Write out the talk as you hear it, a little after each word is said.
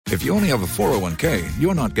If you only have a 401k,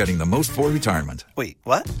 you're not getting the most for retirement. Wait,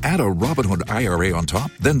 what? Add a Robinhood IRA on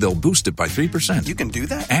top, then they'll boost it by 3%. You can do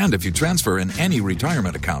that? And if you transfer in any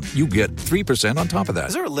retirement account, you get 3% on top of that.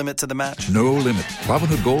 Is there a limit to the match? No limit.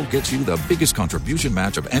 Robinhood Gold gets you the biggest contribution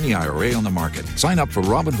match of any IRA on the market. Sign up for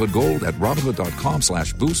Robinhood Gold at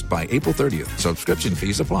Robinhood.com/boost by April 30th. Subscription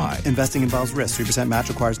fees apply. Investing involves risk. 3% match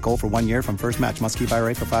requires gold for 1 year from first match. Must keep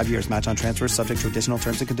IRA for 5 years. Match on transfers subject to additional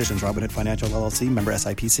terms and conditions. Robinhood Financial LLC, member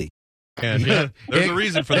SIPC. And there's a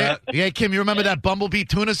reason for that. Yeah, Kim, you remember that Bumblebee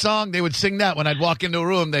Tuna song? They would sing that when I'd walk into a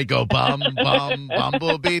room. They'd go, bum, bum,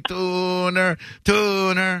 Bumblebee Tuner,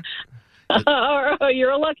 Tuner. Oh,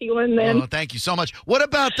 you're a lucky one then. Oh, thank you so much. What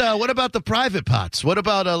about the private pots? What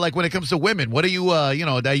about like when it comes to women? What are you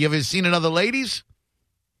you ever seen in other ladies?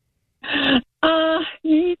 No,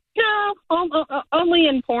 only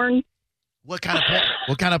in porn. What kind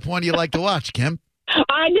of porn do you like to watch, Kim?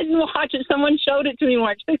 I didn't watch it. Someone showed it to me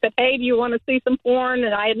once. They said, "Hey, do you want to see some porn?"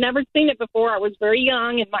 And I had never seen it before. I was very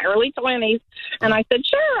young, in my early 20s, and I said,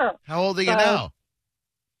 "Sure." How old are you now?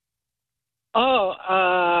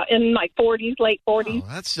 In my 40s, late 40s. Oh,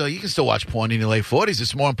 that's you can still watch porn in your late 40s.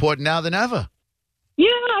 It's more important now than ever. Yeah,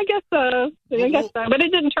 I guess so. But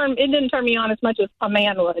it didn't turn me on as much as a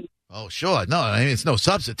man would. Oh, sure. No, I mean, it's no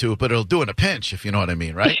substitute, but it'll do in a pinch, if you know what I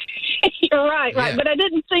mean, right? You're right. Yeah. But I've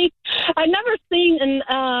never seen in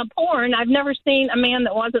porn, I've never seen a man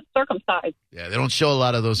that wasn't circumcised. Yeah, they don't show a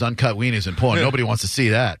lot of those uncut wieners in porn. Nobody wants to see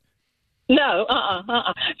that. No,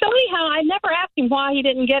 So anyhow, I never asked him why he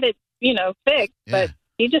didn't get it, fixed, but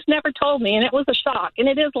he just never told me, and it was a shock, and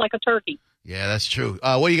it is like a turkey. Yeah, that's true.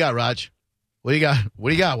 What do you got, Raj? What do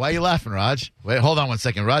you got? Why are you laughing, Raj? Wait, hold on one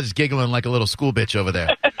second. Raj is giggling like a little school bitch over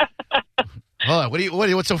there. Hold on.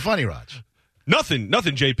 What's so funny, Raj? Nothing,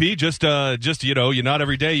 JP. Just not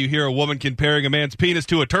every day you hear a woman comparing a man's penis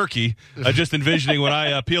to a turkey. Just envisioning when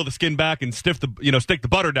I peel the skin back and stick the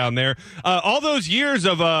butter down there. All those years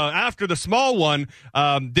of after the small one,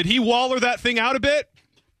 did he waller that thing out a bit?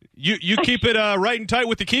 You keep it right and tight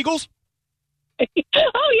with the Kegels? Oh,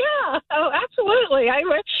 yeah. Oh, absolutely. I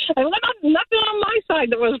nothing on my side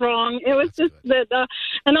that was wrong. It was just that,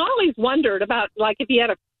 and I always wondered about, like, if he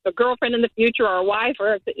had a girlfriend in the future or a wife,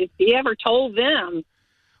 or if he ever told them.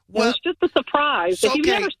 Well, it's just a surprise. If you've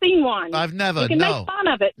never seen one, I've never. You can make fun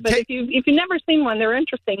of it, but if you've never seen one, they're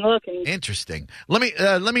interesting looking. Interesting. Let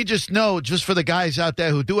me just know, just for the guys out there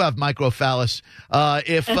who do have microphallus,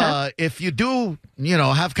 if you do,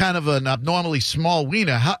 have kind of an abnormally small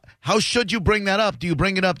wiener, how should you bring that up? Do you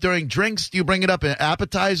bring it up during drinks? Do you bring it up in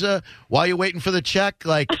appetizer while you're waiting for the check?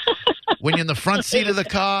 Like when you're in the front seat of the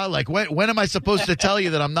car? Like when am I supposed to tell you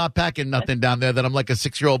that I'm not packing nothing down there? That I'm like a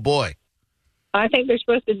 6-year-old boy? I think they're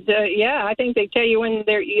supposed to. I think they tell you when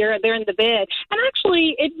they're in the bed. And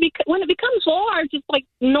actually, when it becomes large, it's like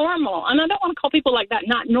normal. And I don't want to call people like that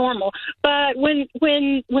not normal. But when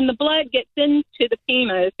the blood gets into the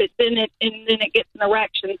penis, then it gets an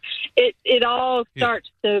erection. It all starts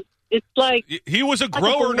to. It's like he was a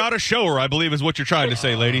grower, not a shower. I believe is what you're trying to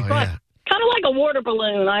say, lady. Oh, yeah. Kind of like a water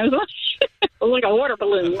balloon. I was like a water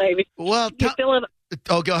balloon, maybe. Well, you fill it.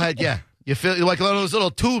 Oh, go ahead. Yeah. You feel like one of those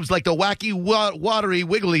little tubes, like the wacky, watery,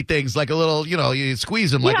 wiggly things, like a little, you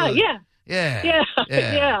squeeze them. Like Yeah,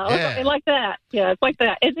 like that. Yeah, it's like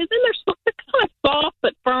that. And then they're kind of soft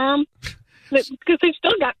but firm because they've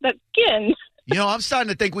still got that skin. I'm starting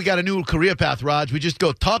to think we got a new career path, Raj. We just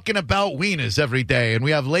go talking about wieners every day, and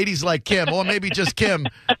we have ladies like Kim, or maybe just Kim,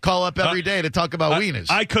 call up every day to talk about wieners.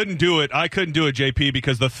 I couldn't do it, JP,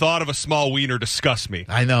 because the thought of a small wiener disgusts me.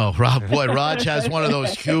 I know, Raj has one of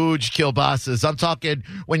those huge kielbasa's. I'm talking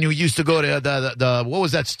when you used to go to the what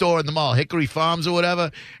was that store in the mall, Hickory Farms or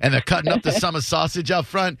whatever, and they're cutting up the summer sausage out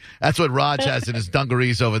front. That's what Raj has in his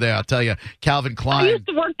dungarees over there. I'll tell you, Calvin Klein. I used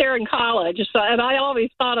to work there in college, and I always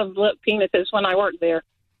thought of penises when I worked there.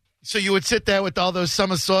 So you would sit there with all those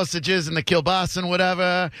summer sausages and the kielbasa and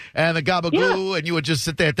whatever, and the gabagoo, and you would just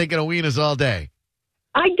sit there thinking of wieners all day.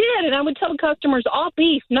 I did, and I would tell customers, all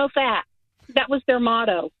beef, no fat. That was their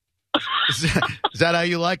motto. Is that how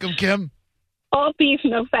you like them, Kim? All beef,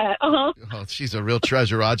 no fat. Uh-huh. Oh, she's a real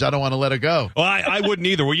treasure, Raj. I don't want to let her go. Well, I wouldn't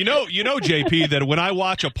either. Well, JP, that when I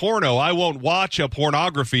watch a porno, I won't watch a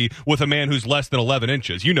pornography with a man who's less than 11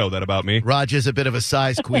 inches. You know that about me. Raj is a bit of a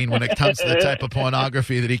size queen when it comes to the type of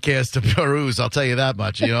pornography that he cares to peruse. I'll tell you that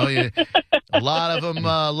much. A lot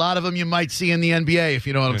of them you might see in the NBA, if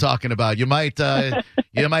you know what I'm talking about. You might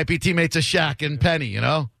be teammates of Shaq and Penny, And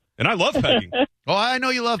I love pegging. Oh, I know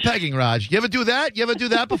you love pegging, Raj. You ever do that? You ever do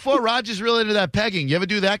that before? Raj is really into that pegging. You ever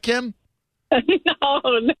do that, Kim?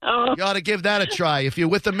 No. You ought to give that a try. If you're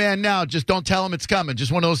with a man now, just don't tell him it's coming.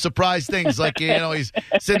 Just one of those surprise things, like, he's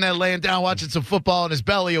sitting there laying down watching some football in his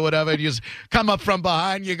belly or whatever, and you just come up from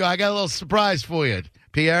behind, you go, I got a little surprise for you,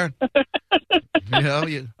 Pierre.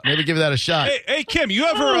 You maybe give that a shot. Hey, Kim, you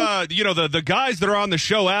ever, the guys that are on the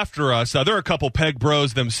show after us, they're a couple peg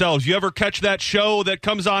bros themselves. You ever catch that show that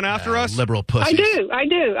comes on after us? Liberal pussies. I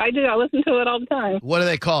do. I listen to it all the time. What are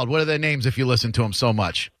they called? What are their names if you listen to them so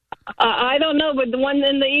much? I don't know, but the ones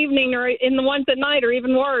in the evening or in the ones at night are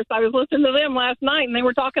even worse. I was listening to them last night, and they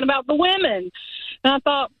were talking about the women. And I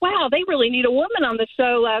thought, wow, they really need a woman on the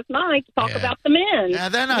show last night to talk about the men. Yeah,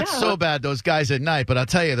 they're not so bad, those guys at night, but I'll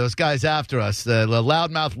tell you, those guys after us, the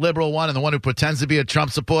loudmouth liberal one and the one who pretends to be a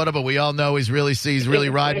Trump supporter, but we all know he's really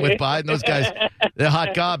riding with Biden, those guys, they're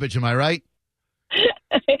hot garbage, am I right?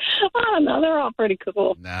 I don't know. They're all pretty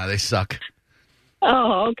cool. Nah, they suck.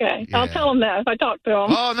 Oh, okay. Yeah. I'll tell them that if I talk to them.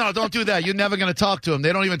 Oh, no, don't do that. You're never going to talk to them.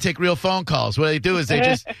 They don't even take real phone calls. What they do is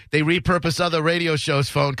they repurpose other radio shows'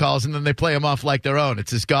 phone calls, and then they play them off like their own.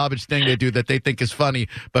 It's this garbage thing they do that they think is funny,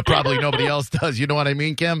 but probably nobody else does. You know what I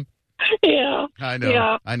mean, Kim? Yeah. I know.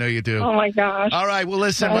 Yeah. I know you do. Oh, my gosh. All right. Well,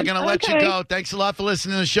 listen, we're going to let you go. Thanks a lot for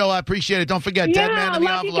listening to the show. I appreciate it. Don't forget, Dead Man in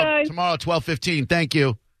the Envelope tomorrow, 12:15. Thank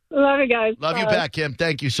you. Love you guys. Love you Bye. back, Kim.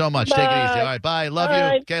 Thank you so much. Bye. Take it easy. All right, bye. Love you.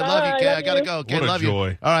 Bye. Okay, love you. Okay, I got to go. Okay, What a love joy.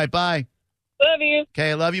 you. All right, bye. Love you.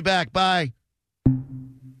 Okay, love you back. Bye.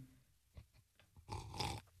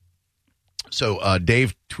 So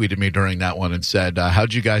Dave tweeted me during that one and said,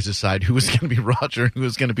 how'd you guys decide who was going to be Roger and who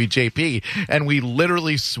was going to be JP? And we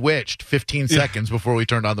literally switched 15 seconds before we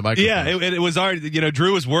turned on the microphone. Yeah, it was our,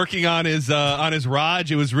 Drew was working on his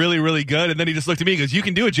Raj. It was really, really good. And then he just looked at me and goes, you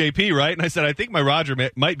can do it, JP, right? And I said, I think my Roger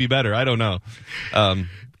might be better. I don't know.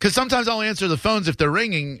 Because sometimes I'll answer the phones if they're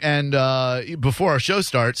ringing and before our show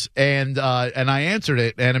starts, and I answered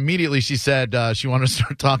it, and immediately she said she wanted to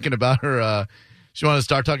start talking about her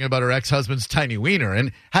ex-husband's tiny wiener.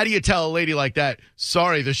 And how do you tell a lady like that,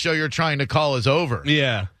 sorry, the show you're trying to call is over?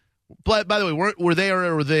 Yeah. By the way, were they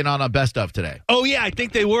or were they not on Best Of today? Oh, yeah, I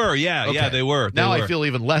think they were. Yeah, Okay. yeah, they were. Now I feel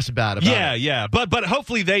even less bad about it. Yeah. But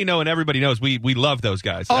hopefully they know and everybody knows we love those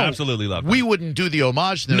guys. Absolutely love them. We wouldn't do the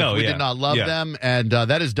homage to them if we did not love them, and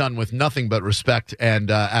that is done with nothing but respect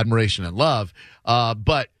and admiration and love.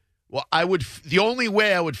 But the only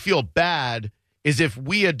way I would feel bad is if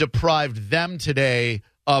we had deprived them today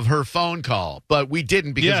of her phone call, but we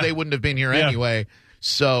didn't because they wouldn't have been here anyway.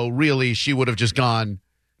 So really, she would have just gone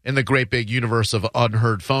in the great big universe of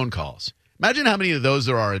unheard phone calls. Imagine how many of those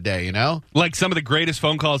there are a day, you know? Like some of the greatest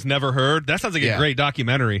phone calls never heard. That sounds like a great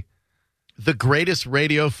documentary. The greatest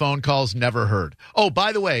radio phone calls never heard. Oh,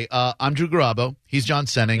 by the way, I'm Drew Garabo. He's John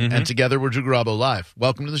Senning, and together we're Drew Garabo Live.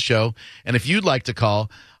 Welcome to the show. And if you'd like to call,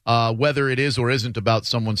 whether it is or isn't about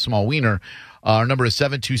someone's small wiener, our number is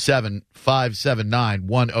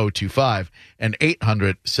 727-579-1025 and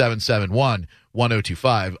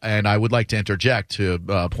 800-771-1025. And I would like to interject to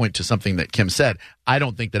point to something that Kim said. I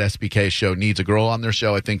don't think that SBK's show needs a girl on their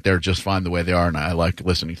show. I think they're just fine the way they are, and I like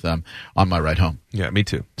listening to them on my ride home. Yeah, me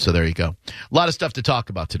too. So there you go. A lot of stuff to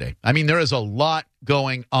talk about today. I mean, there is a lot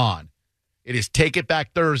going on. It is Take It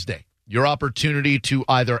Back Thursday. Your opportunity to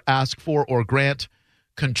either ask for or grant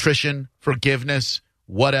contrition, forgiveness,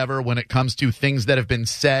 whatever, when it comes to things that have been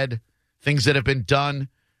said, things that have been done,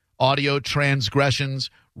 audio transgressions,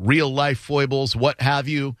 real life foibles, what have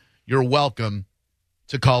you. You're welcome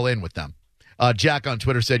to call in with them. Jack on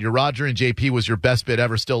Twitter said, your Roger and JP was your best bit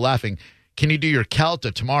ever, still laughing. Can you do your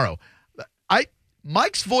Calta tomorrow?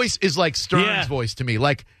 Mike's voice is like Stern's voice to me.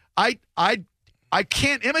 Like I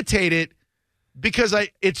can't imitate it because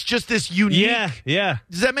it's just this unique. Yeah.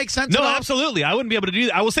 Does that make sense? No, absolutely. I wouldn't be able to do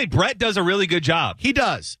that. I will say Brett does a really good job. He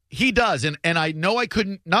does. And I know I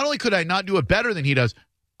couldn't, not only could I not do it better than he does,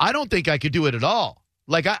 I don't think I could do it at all.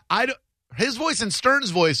 Like his voice and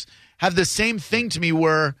Stern's voice have the same thing to me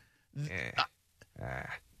where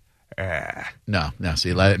No,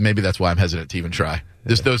 see, maybe that's why I'm hesitant to even try.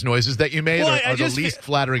 Those noises that you made are the least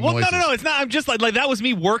flattering noises. No, it's not. I'm just like that was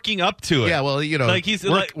me working up to it. Yeah, well, like he's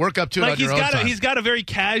work up to it on your own time. He's got a very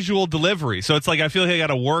casual delivery, so it's like I feel like I got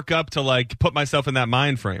to work up to like put myself in that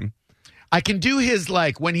mind frame. I can do his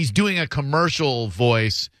like when he's doing a commercial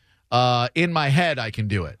voice in my head. I can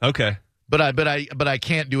do it. Okay. But I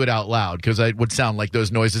can't do it out loud because I would sound like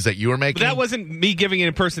those noises that you were making. But that wasn't me giving an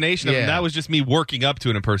impersonation of him. That was just me working up to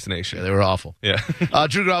an impersonation. Yeah, they were awful. Yeah.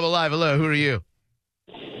 Drew Garabo Live. Hello, who are you?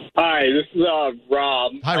 Hi, this is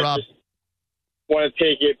Rob. Hi, Rob. I just want to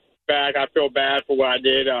take it back. I feel bad for what I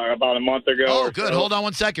did about a month ago. Oh, good. So. Hold on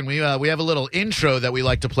one second. We have a little intro that we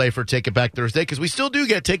like to play for Take It Back Thursday because we still do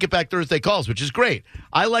get Take It Back Thursday calls, which is great.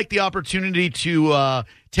 I like the opportunity to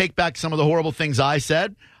take back some of the horrible things I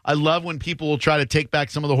said. I love when people will try to take back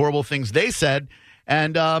some of the horrible things they said.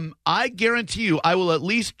 And I guarantee you I will at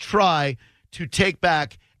least try to take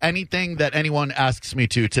back anything that anyone asks me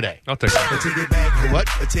to today. I'll take it. Take it back. What?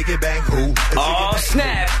 Take it back. Oh,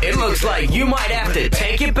 snap. It looks like you might have to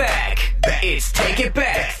take it back. It's Take It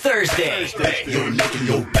Back Thursday. You're making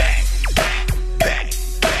your back.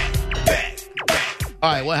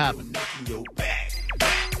 All right, what happened? Your back.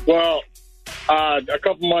 Well, a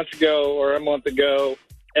couple months ago or a month ago,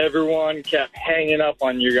 everyone kept hanging up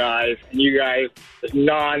on you guys, and you guys just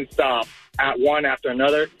nonstop at one after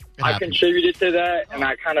another. I contributed to that, and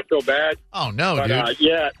I kind of feel bad. Oh, no, But, dude.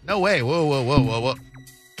 yeah. No way. Whoa. Well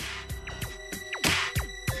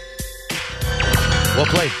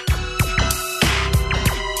played.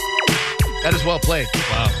 That is well played.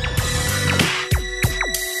 Wow.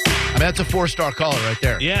 I mean, that's a 4-star caller right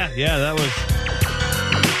there. Yeah, that was.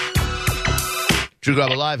 Drew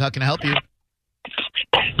Garabo Live, how can I help you?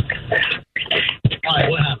 Hi,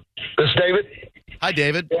 what happened? This is David. Hi,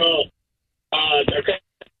 David. Well, okay.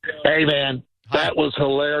 Hey, man, that was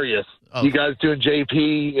hilarious. Oh. You guys doing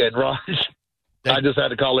JP and Raj? I just had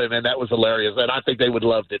to call in, man. That was hilarious, and I think they would have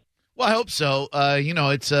loved it. Well, I hope so.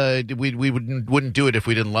 It's we wouldn't do it if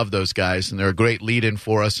we didn't love those guys, and they're a great lead-in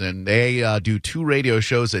for us. And they do 2 radio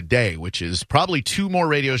shows a day, which is probably 2 more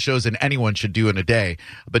radio shows than anyone should do in a day,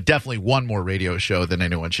 but definitely 1 more radio show than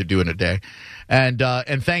anyone should do in a day. And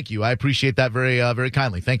thank you. I appreciate that very very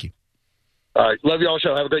kindly. Thank you. All right, love you all.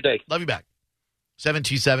 Show. Have a great day. Love you back.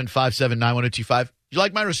 727-579-1025. You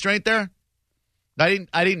like my restraint there? I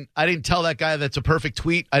didn't tell that guy that's a perfect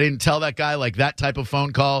tweet. I didn't tell that guy like that type of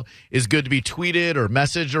phone call is good to be tweeted or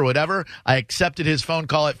messaged or whatever. I accepted his phone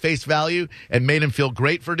call at face value and made him feel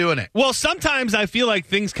great for doing it. Well, sometimes I feel like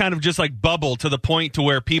things kind of just like bubble to the point to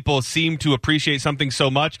where people seem to appreciate something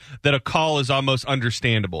so much that a call is almost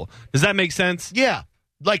understandable. Does that make sense? Yeah.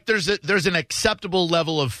 Like there's an acceptable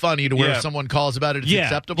level of funny to where if someone calls about it, it's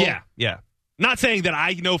acceptable. Yeah. Not saying that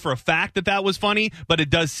I know for a fact that was funny, but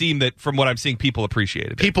it does seem that from what I'm seeing, people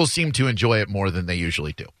appreciated it. People seem to enjoy it more than they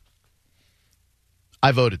usually do.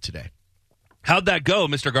 I voted today. How'd that go,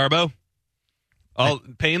 Mr. Garbo? All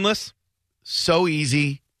painless? So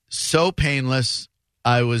easy, so painless.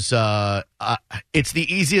 I was it's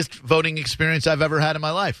the easiest voting experience I've ever had in my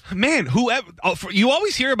life. Man, you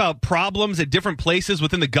always hear about problems at different places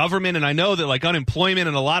within the government, and I know that like unemployment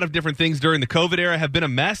and a lot of different things during the COVID era have been a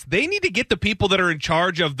mess. They need to get the people that are in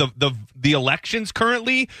charge of the elections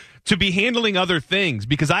currently to be handling other things,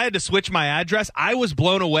 because I had to switch my address. I was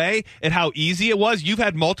blown away at how easy it was. You've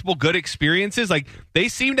had multiple good experiences. Like, they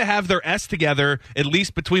seem to have their S together, at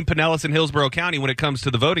least between Pinellas and Hillsborough County when it comes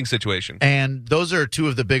to the voting situation. And those are 2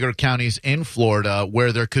 of the bigger counties in Florida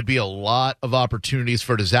where there could be a lot of opportunities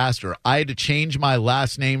for disaster. I had to change my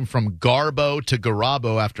last name from Garbo to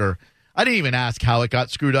Garabo after I didn't even ask how it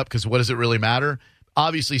got screwed up, because what does it really matter?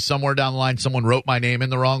 Obviously, somewhere down the line, someone wrote my name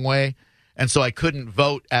in the wrong way. And so I couldn't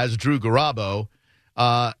vote as Drew Garabo.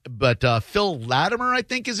 But Phil Latimer, I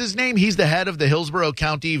think is his name. He's the head of the Hillsborough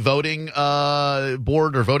County voting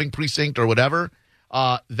board or voting precinct or whatever.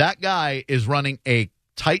 That guy is running a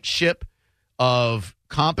tight ship of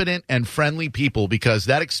competent and friendly people, because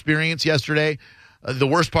that experience yesterday, the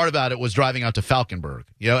worst part about it was driving out to Falkenberg,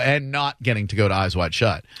 and not getting to go to Eyes Wide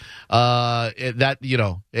Shut.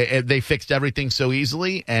 They fixed everything so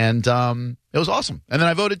easily, and it was awesome. And then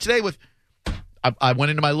I voted today I went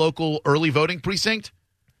into my local early voting precinct.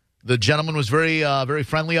 The gentleman was very, very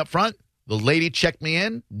friendly up front. The lady checked me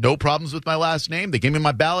in. No problems with my last name. They gave me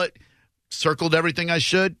my ballot, circled everything I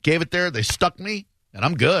should, gave it there. They stuck me, and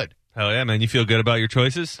I'm good. Hell yeah, man. You feel good about your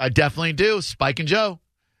choices? I definitely do. Spike and Joe.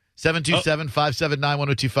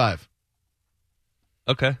 727-579-1025.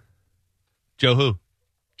 Okay. Joe who?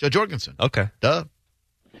 Joe Jorgensen. Okay. Duh.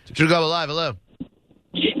 Drew Garabo Live. Hello.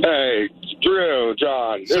 Hey, Drew,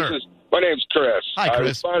 John. Sir. My name's Chris. Hi, Chris. I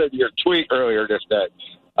responded to your tweet earlier this day,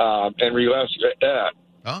 and relapsed that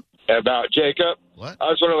about Jacob. What?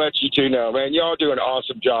 I just want to let you 2 know, man, y'all do an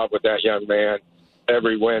awesome job with that young man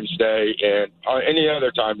every Wednesday and any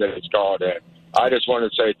other time that he's called in. I just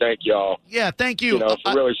want to say thank y'all. Yeah, thank you. For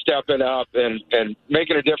really stepping up and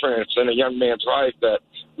making a difference in a young man's life that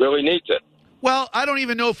really needs it. Well, I don't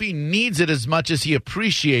even know if he needs it as much as he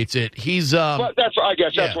appreciates it. He's well, that's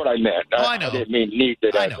what I meant. I know. I didn't mean need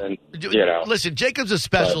it as in, Listen, Jacob's a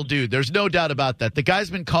special dude. There's no doubt about that. The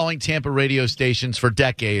guy's been calling Tampa radio stations for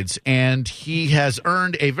decades, and he has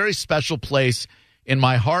earned a very special place in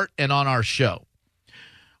my heart and on our show.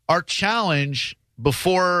 Our challenge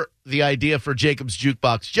before the idea for Jacob's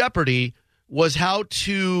Jukebox Jeopardy was how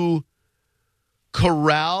to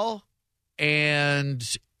corral and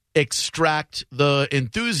extract the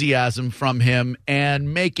enthusiasm from him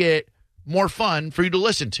and make it more fun for you to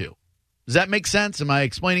listen to. Does that make sense? Am I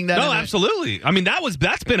explaining that? No, absolutely. I mean,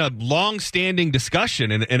 that's been a long-standing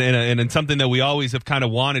discussion and something that we always have kind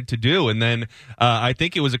of wanted to do. And then I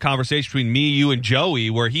think it was a conversation between me, you, and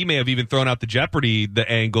Joey where he may have even thrown out the the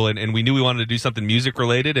angle, and we knew we wanted to do something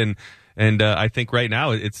music-related. And I think right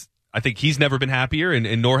now I think he's never been happier,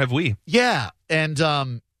 and nor have we. Yeah,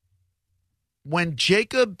 and when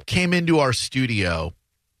Jacob came into our studio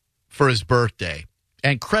for his birthday,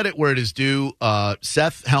 and credit where it is due,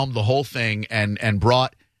 Seth helmed the whole thing and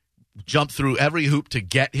jumped through every hoop to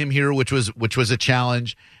get him here, which was a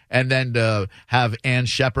challenge. And then to have Ann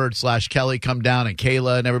Shepard / Kelly come down and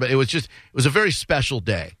Kayla and everybody. It was a very special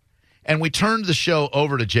day. And we turned the show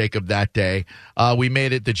over to Jacob that day. We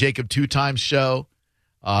made it the Jacob 2 Times show.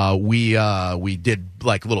 We did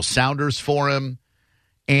like little sounders for him.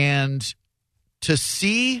 And to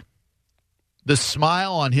see the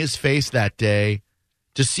smile on his face that day,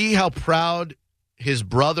 to see how proud his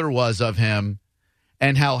brother was of him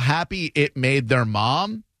and how happy it made their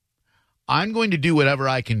mom, I'm going to do whatever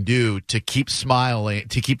I can do to keep smiling,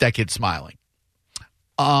 to keep that kid smiling.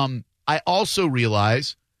 I also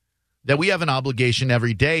realize that we have an obligation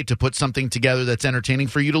every day to put something together that's entertaining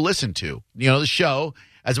for you to listen to. You know, the show,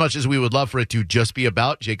 as much as we would love for it to just be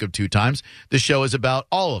about Jacob 2 Times, the show is about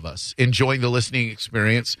all of us enjoying the listening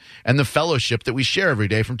experience and the fellowship that we share every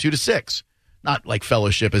day from 2 to 6. Not like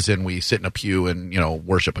fellowship as in we sit in a pew and,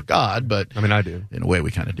 worship a God, but I mean, I do. In a way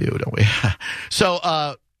we kind of do, don't we? So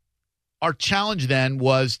our challenge then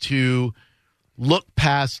was to look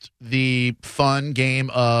past the fun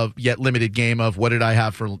game of, yet limited game of what did I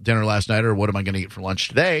have for dinner last night or what am I going to eat for lunch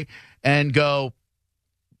today, and go,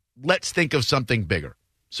 let's think of something bigger.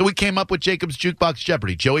 So we came up with Jacob's Jukebox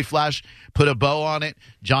Jeopardy. Joey Flash put a bow on it.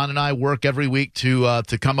 John and I work every week to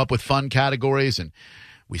come up with fun categories, and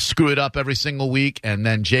we screw it up every single week, and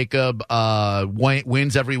then Jacob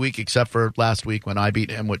wins every week except for last week when I beat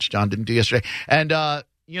him, which John didn't do yesterday. And, by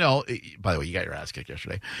the way, you got your ass kicked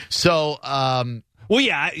yesterday. So, well,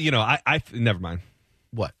 yeah, I never mind.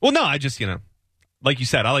 What? Well, no, I just, like you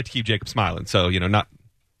said, I like to keep Jacob smiling. So,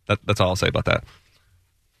 that's all I'll say about that.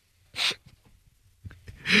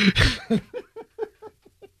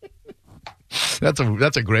 That's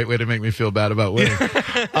a great way to make me feel bad about winning.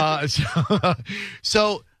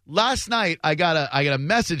 So last night I got a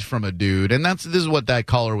message from a dude, and this is what that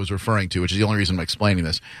caller was referring to, which is the only reason I'm explaining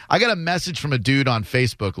this. I got a message from a dude on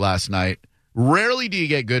Facebook last night. Rarely do you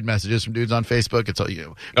get good messages from dudes on Facebook. It's all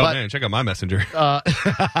you. Oh, man, check out my messenger.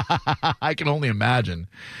 I can only imagine.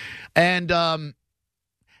 And I'm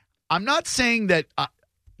not saying that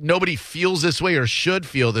nobody feels this way or should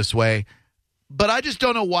feel this way, but I just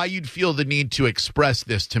don't know why you'd feel the need to express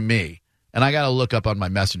this to me. And I got to look up on my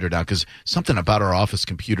messenger now because something about our office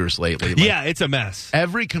computers lately. Yeah, it's a mess.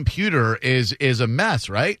 Every computer is a mess,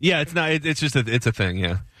 right? Yeah, it's not. It's just it's a thing.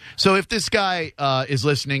 Yeah. So if this guy is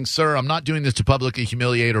listening, sir, I'm not doing this to publicly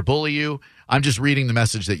humiliate or bully you. I'm just reading the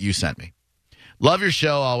message that you sent me. Love your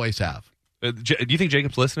show, always have. Do you think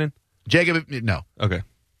Jacob's listening? Jacob, no. Okay.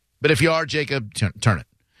 But if you are, Jacob, turn it.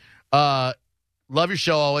 Love your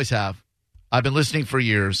show, always have. I've been listening for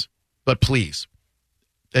years, but please,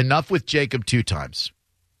 enough with Jacob 2 Times.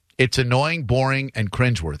 It's annoying, boring, and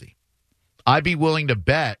cringeworthy. I'd be willing to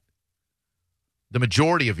bet the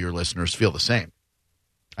majority of your listeners feel the same.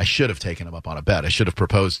 I should have taken him up on a bet. I should have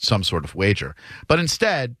proposed some sort of wager. But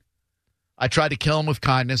instead, I tried to kill him with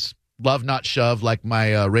kindness, love not shove, like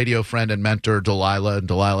my radio friend and mentor Delilah and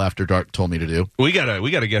Delilah After Dark told me to do. We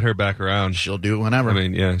gotta get her back around. She'll do it whenever. I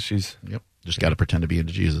mean, yeah, she's... Yep. Just got to pretend to be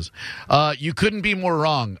into Jesus. You couldn't be more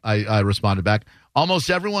wrong, I responded back. Almost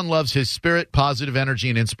everyone loves his spirit, positive energy,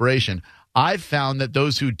 and inspiration. I've found that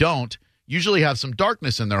those who don't usually have some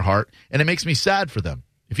darkness in their heart, and it makes me sad for them.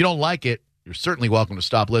 If you don't like it, you're certainly welcome to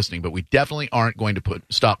stop listening, but we definitely aren't going to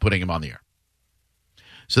stop putting him on the air.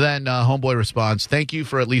 So then Homeboy responds, thank you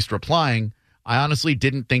for at least replying. I honestly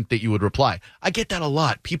didn't think that you would reply. I get that a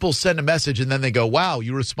lot. People send a message, and then they go, wow,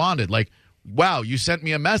 you responded. Like, wow, you sent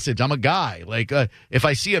me a message. I'm a guy. Like, if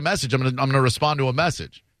I see a message, I'm gonna respond to a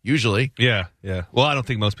message. Usually. Yeah. Well, I don't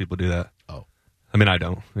think most people do that. Oh. I mean, I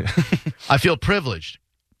don't. I feel privileged.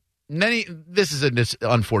 This is an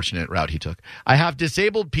unfortunate route he took. I have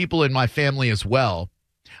disabled people in my family as well.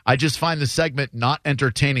 I just find the segment not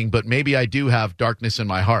entertaining, but maybe I do have darkness in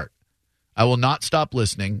my heart. I will not stop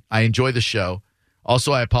listening. I enjoy the show.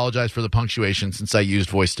 Also, I apologize for the punctuation since I used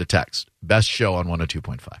voice to text. Best show on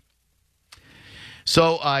 102.5.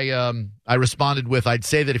 So I responded with, I'd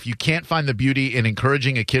say that if you can't find the beauty in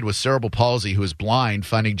encouraging a kid with cerebral palsy who is blind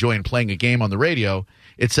finding joy in playing a game on the radio,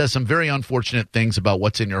 it says some very unfortunate things about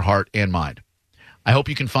what's in your heart and mind. I hope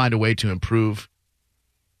you can find a way to improve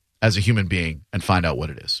as a human being and find out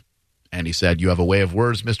what it is. And he said, you have a way of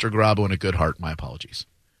words, Mr. Garabo, and a good heart. My apologies.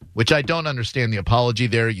 Which I don't understand the apology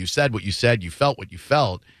there. You said what you said. You felt what you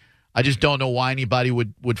felt. I just don't know why anybody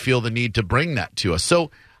would feel the need to bring that to us.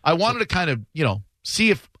 So I wanted to kind of,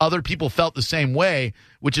 see if other people felt the same way,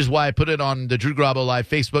 which is why I put it on the Drew Garabo Live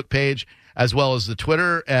Facebook page as well as the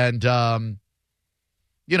Twitter. And,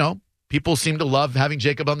 people seem to love having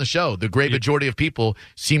Jacob on the show. The great majority of people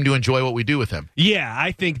seem to enjoy what we do with him. Yeah,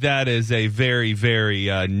 I think that is a very, very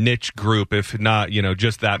niche group, if not,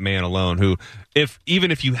 just that man alone, who,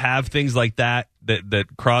 even if you have things like that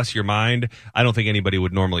cross your mind, I don't think anybody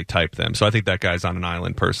would normally type them. So I think that guy's on an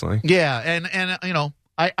island personally. Yeah, and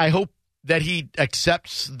I hope that he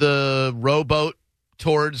accepts the rowboat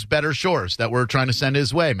towards better shores that we're trying to send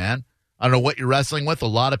his way, man. I don't know what you're wrestling with. A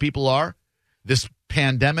lot of people are. This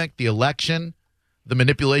pandemic, the election, the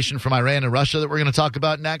manipulation from Iran and Russia that we're going to talk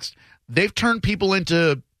about next, they've turned people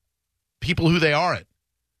into people who they aren't.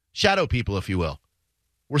 Shadow people, if you will.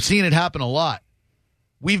 We're seeing it happen a lot.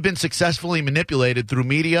 We've been successfully manipulated through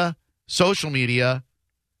media, social media,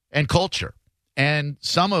 and culture. And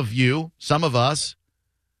some of us,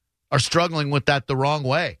 are struggling with that the wrong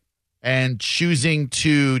way and choosing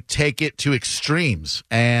to take it to extremes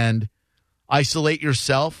and isolate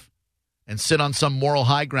yourself and sit on some moral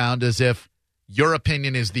high ground as if your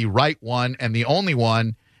opinion is the right one and the only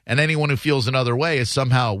one, and anyone who feels another way is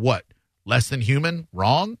somehow, less than human?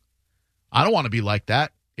 Wrong? I don't want to be like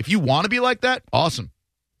that. If you want to be like that, awesome.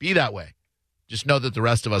 Be that way. Just know that the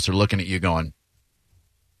rest of us are looking at you going,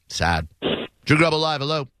 sad. Drew Garabo Live,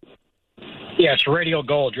 hello. Yes, Radio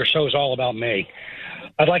Gold. Your show's all about me.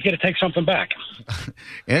 I'd like you to take something back.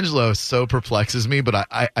 Angelo so perplexes me, but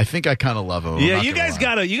I think I kind of love him. Yeah, you guys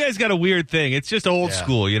got a weird thing. It's just old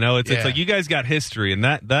school, It's like you guys got history, and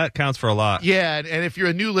that counts for a lot. Yeah, and if you're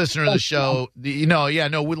a new listener to the show,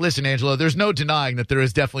 listen, Angelo, there's no denying that there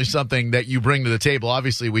is definitely something that you bring to the table.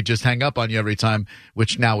 Obviously, we just hang up on you every time,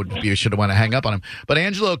 which now would be should have want to hang up on him. But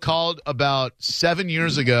Angelo called about 7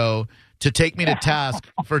 years ago to take me to task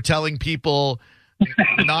for telling people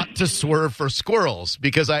not to swerve for squirrels,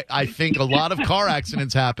 because I think a lot of car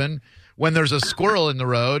accidents happen when there's a squirrel in the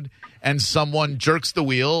road and someone jerks the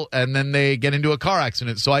wheel and then they get into a car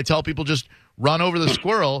accident. So I tell people just run over the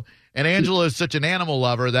squirrel, and Angelo is such an animal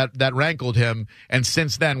lover that rankled him, and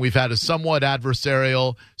since then we've had a somewhat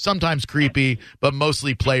adversarial, sometimes creepy, but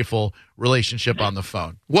mostly playful relationship on the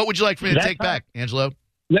phone. What would you like for me to take back, Angelo?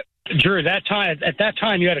 Drew, at that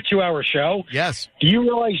time you had a 2-hour show. Yes. Do you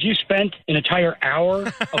realize you spent an entire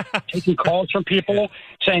hour of taking calls from people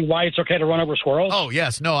saying why it's okay to run over squirrels? Oh,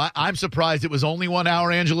 yes. No, I'm surprised it was only 1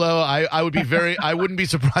 hour, Angelo. I wouldn't be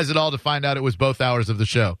surprised at all to find out it was both hours of the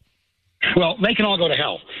show. Well, they can all go to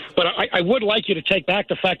hell. But I would like you to take back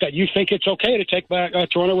the fact that you think it's okay to take back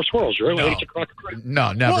to run over squirrels. You're really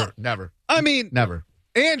No, never. I mean, never.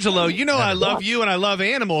 Angelo, I love you and I love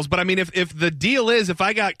animals, but I mean, if the deal is if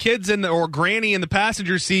I got kids or granny in the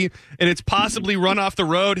passenger seat and it's possibly run off the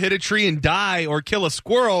road, hit a tree and die, or kill a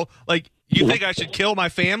squirrel, you think I should kill my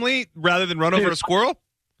family rather than run over a squirrel?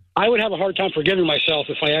 I would have a hard time forgiving myself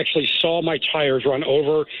if I actually saw my tires run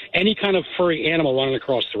over any kind of furry animal running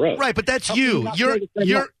across the road. Right, but that's you.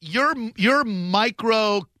 You're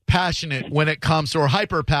micro passionate when it comes, or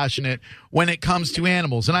hyper passionate when it comes to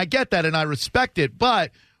animals, and I get that and I respect it,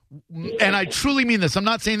 but, and I truly mean this, I'm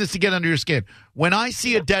not saying this to get under your skin, when I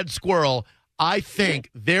see a dead squirrel, I think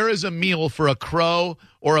there is a meal for a crow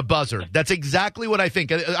or a buzzard. That's exactly what I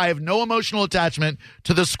think. I have no emotional attachment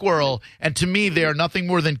to the squirrel, and to me they are nothing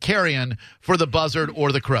more than carrion for the buzzard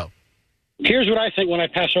or the crow. Here's what I think when I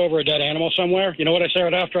pass over a dead animal somewhere. You know what I say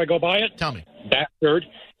right after I go by it? Tell me. Bastard,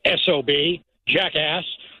 SOB, jackass,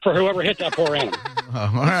 for whoever hit that poor animal. All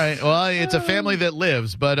right. Well, it's a family that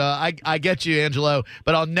lives, but I get you, Angelo,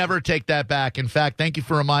 but I'll never take that back. In fact, thank you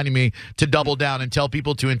for reminding me to double down and tell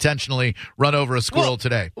people to intentionally run over a squirrel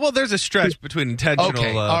today. Well, there's a stretch between intentional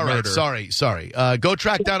okay. All right. murder. Sorry. Go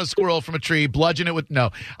track down a squirrel from a tree, bludgeon it with, no.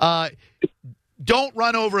 Don't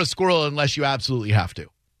run over a squirrel unless you absolutely have to.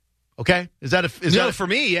 Okay? For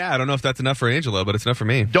me, yeah. I don't know if that's enough for Angelo, but it's enough for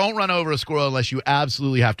me. Don't run over a squirrel unless you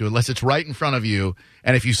absolutely have to, unless it's right in front of you,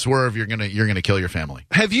 and if you swerve, you're gonna kill your family.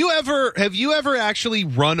 Have you ever actually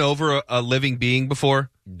run over a living being before?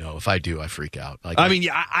 No, if I do, I freak out. Like, I mean,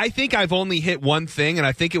 I think I've only hit one thing, and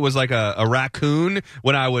I think it was like a raccoon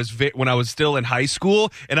when I was still in high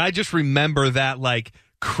school, and I just remember that like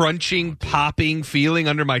crunching, popping feeling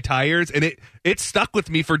under my tires, and it stuck with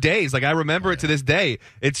me for days. Like I remember it to this day.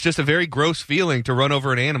 It's just a very gross feeling to run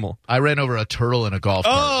over an animal. I ran over a turtle in a golf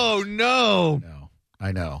cart. Oh no!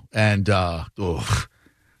 I know, and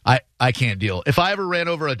I can't deal. If I ever ran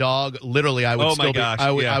over a dog, literally, I would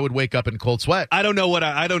I would wake up in cold sweat. I don't know what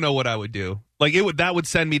I would do. Like that would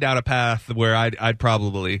send me down a path where I'd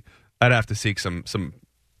have to seek some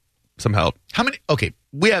help. How many? Okay,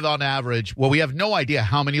 we have on average. Well, we have no idea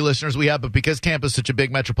how many listeners we have, but because Tampa's such a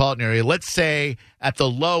big metropolitan area, let's say at the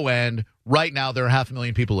low end, right now there are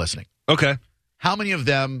 500,000 people listening. Okay, how many of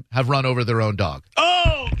them have run over their own dog?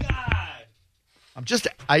 Oh God! I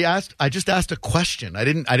just asked a question. I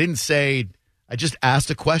didn't say. I just asked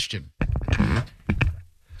a question.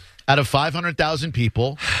 Out of 500,000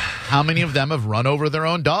 people, how many of them have run over their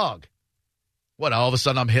own dog? What? All of a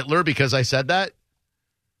sudden, I'm Hitler because I said that?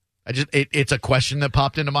 It's a question that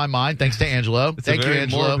popped into my mind. Thanks to Angelo. Thank you,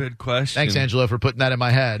 Angelo. Morbid question. Thanks, Angelo, for putting that in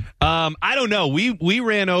my head. I don't know. We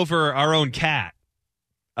ran over our own cat.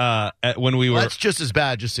 When we were, that's just as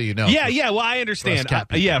bad. Just so you know. Yeah. Well, I understand.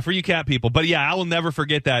 For you cat people. But yeah, I will never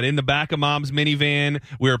forget that. In the back of Mom's minivan,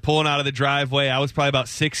 we were pulling out of the driveway. I was probably about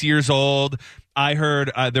 6 years old. I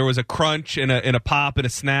heard there was a crunch and a pop and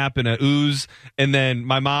a snap and a ooze, and then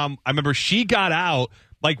my mom. I remember she got out.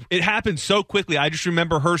 Like, it happened so quickly. I just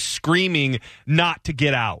remember her screaming not to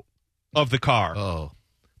get out of the car. Oh.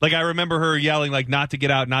 Like, I remember her yelling, like, not to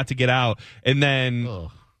get out, not to get out. And then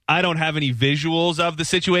I don't have any visuals of the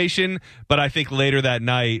situation, but I think later that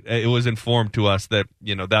night it was informed to us that,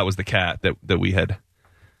 that was the cat that we had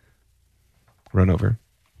run over.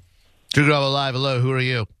 Drew Garabo Live. Hello, who are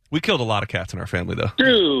you? We killed a lot of cats in our family, though.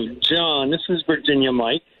 Drew, John, this is Virginia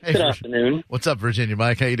Mike. Hey, Good afternoon. What's up, Virginia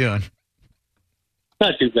Mike? How you doing?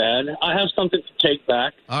 Not too bad. I have something to take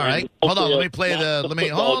back. All right. Hold on. Let me play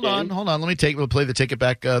Hold on. We'll play the Take It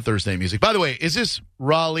Back Thursday music. By the way, is this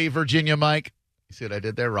Raleigh, Virginia, Mike? You see what I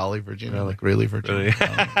did there? Raleigh, Virginia. Like really, Virginia?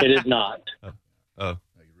 It is not. Oh.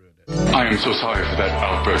 I am so sorry for that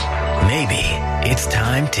outburst. Maybe it's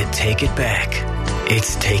time to take it back.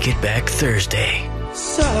 It's Take It Back Thursday.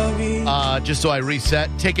 Sorry. Just so I reset,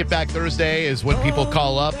 Take It Back Thursday is when people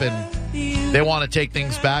call up and they want to take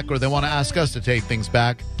things back, or they want to ask us to take things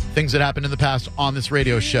back. Things that happened in the past on this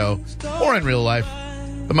radio show or in real life,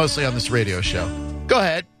 but mostly on this radio show. Go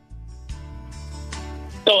ahead.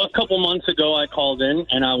 So a couple months ago, I called in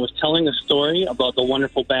and I was telling a story about the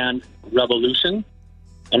wonderful band Revolution,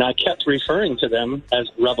 and I kept referring to them as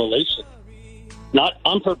Revelation. Not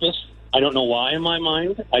on purpose. I don't know why in my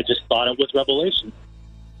mind. I just thought it was Revelation.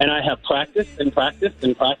 And I have practiced and practiced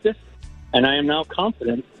and practiced. And I am now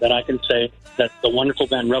confident that I can say that the wonderful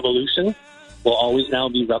band Revolution will always now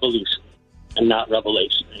be Revolution and not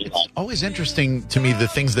Revelation anymore. It's always interesting to me, the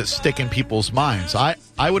things that stick in people's minds. I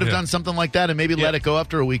would have done something like that and maybe let it go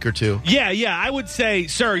after a week or two. Yeah. I would say,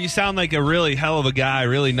 sir, you sound like a really hell of a guy,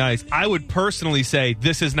 really nice. I would personally say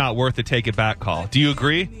this is not worth a take it back call. Do you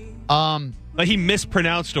agree? Like, he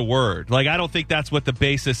mispronounced a word. Like, I don't think that's what the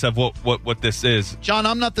basis of what this is. John,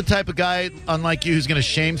 I'm not the type of guy, unlike you, who's going to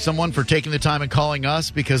shame someone for taking the time and calling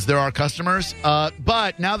us because they're our customers.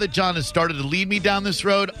 But now that John has started to lead me down this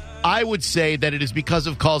road, I would say that it is because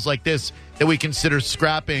of calls like this that we consider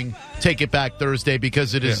scrapping Take It Back Thursday,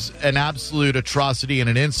 because it is an absolute atrocity and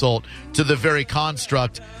an insult to the very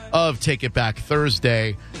construct of Take It Back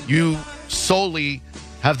Thursday. You solely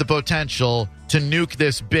have the potential to nuke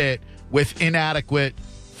this bit with inadequate,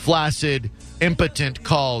 flaccid, impotent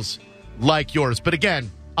calls like yours. But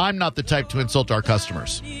again, I'm not the type to insult our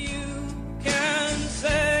customers.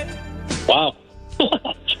 Wow.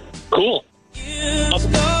 Cool.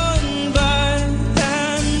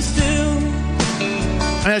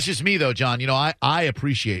 And that's just me, though, John. I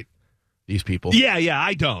appreciate these people. Yeah,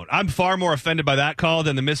 I don't. I'm far more offended by that call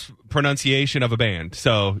than the mispronunciation of a band.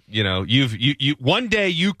 So, you one day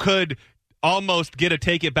you could almost get a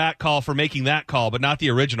take it back call for making that call, but not the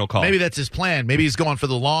original call. Maybe that's his plan. Maybe he's going for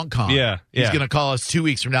the long con. Yeah. He's going to call us 2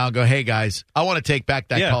 weeks from now and go, hey, guys, I want to take back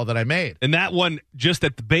that call that I made. And that one, just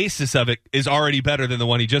at the basis of it, is already better than the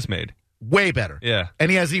one he just made. Way better. Yeah. And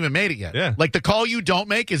he hasn't even made it yet. Yeah. Like, the call you don't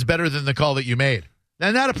make is better than the call that you made.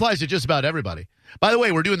 And that applies to just about everybody. By the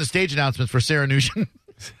way, we're doing the stage announcements for Sarah Nation.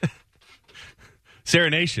 Sarah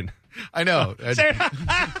Nation. I know.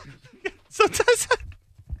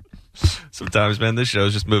 Sometimes, man, this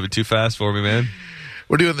show's just moving too fast for me, man.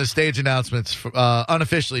 We're doing the stage announcements for,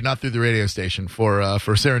 unofficially, not through the radio station, for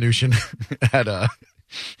Sarah Nation at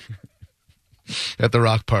at the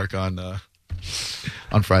Rock Park on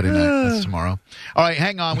Friday night. That's tomorrow. All right,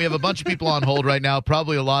 hang on. We have a bunch of people on hold right now.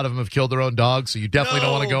 Probably a lot of them have killed their own dogs, so you definitely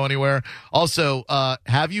don't want to go anywhere. Also,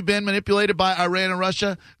 have you been manipulated by Iran and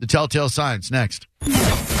Russia? The telltale signs. Next.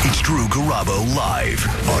 It's Drew Garabo live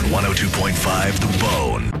on 102.5 The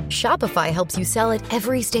Bone. Shopify helps you sell at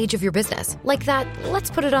every stage of your business. Like that,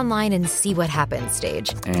 let's put it online and see what happens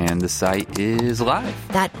stage. And the site is live.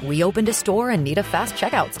 That we opened a store and need a fast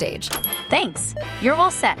checkout stage. Thanks. You're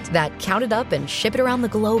all set. That count it up and ship it around the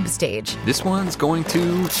globe stage. This one's going to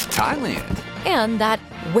Thailand. And that,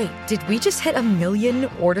 wait, did we just hit 1 million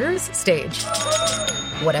orders stage?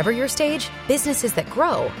 Whatever your stage, businesses that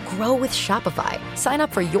grow with Shopify. Sign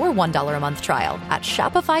up for your $1 a month trial at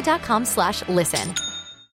shopify.com/listen.